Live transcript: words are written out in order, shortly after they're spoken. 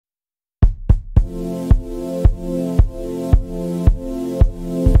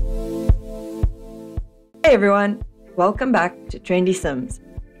Hi everyone, welcome back to Trendy Sims.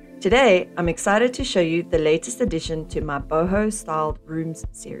 Today I'm excited to show you the latest addition to my Boho-styled rooms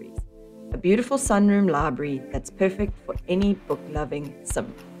series, a beautiful sunroom library that's perfect for any book-loving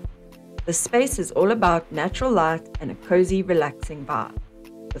sim. The space is all about natural light and a cozy, relaxing vibe.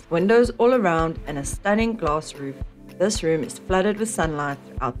 With windows all around and a stunning glass roof, this room is flooded with sunlight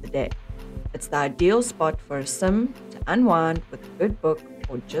throughout the day. It's the ideal spot for a sim to unwind with a good book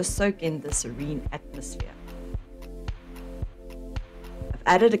or just soak in the serene atmosphere.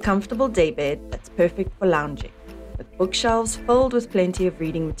 I've added a comfortable daybed that's perfect for lounging, with bookshelves filled with plenty of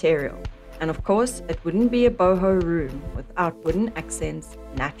reading material. And of course, it wouldn't be a boho room without wooden accents,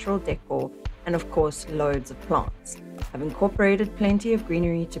 natural decor, and of course loads of plants. I've incorporated plenty of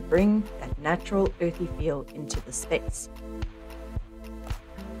greenery to bring that natural earthy feel into the space.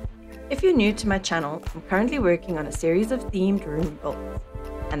 If you're new to my channel, I'm currently working on a series of themed room builds,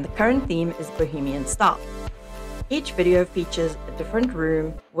 and the current theme is Bohemian-styled. Each video features a different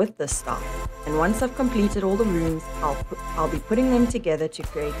room with this style, and once I've completed all the rooms, I'll be putting them together to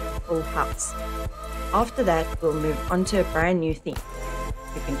create a full house. After that, we'll move on to a brand new theme.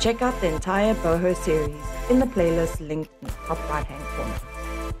 You can check out the entire Boho series in the playlist linked in the top right hand corner.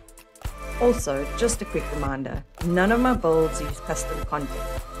 Also, just a quick reminder, none of my builds use custom content.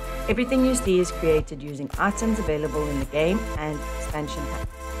 Everything you see is created using items available in the game and expansion packs.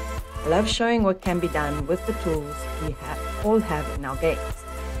 I love showing what can be done with the tools we all have in our games,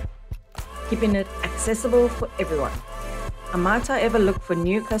 keeping it accessible for everyone. I might however look for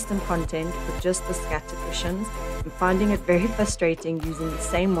new custom content with just the scatter cushions. I'm finding it very frustrating using the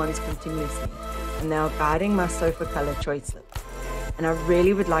same ones continuously, and they are guiding my sofa color choices. And I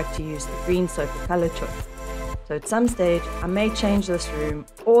really would like to use the green sofa color choice. So at some stage, I may change this room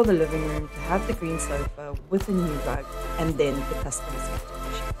or the living room to have the green sofa with a new rug and then the custom scatter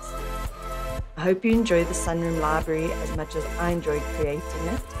cushions. I hope you enjoy the sunroom library as much as I enjoyed creating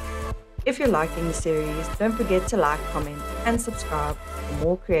it. If you're liking the series, don't forget to like, comment, and subscribe for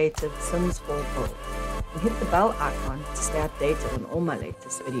more creative Sims 4 builds. And hit the bell icon to stay updated on all my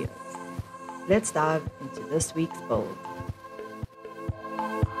latest videos. Let's dive into this week's build.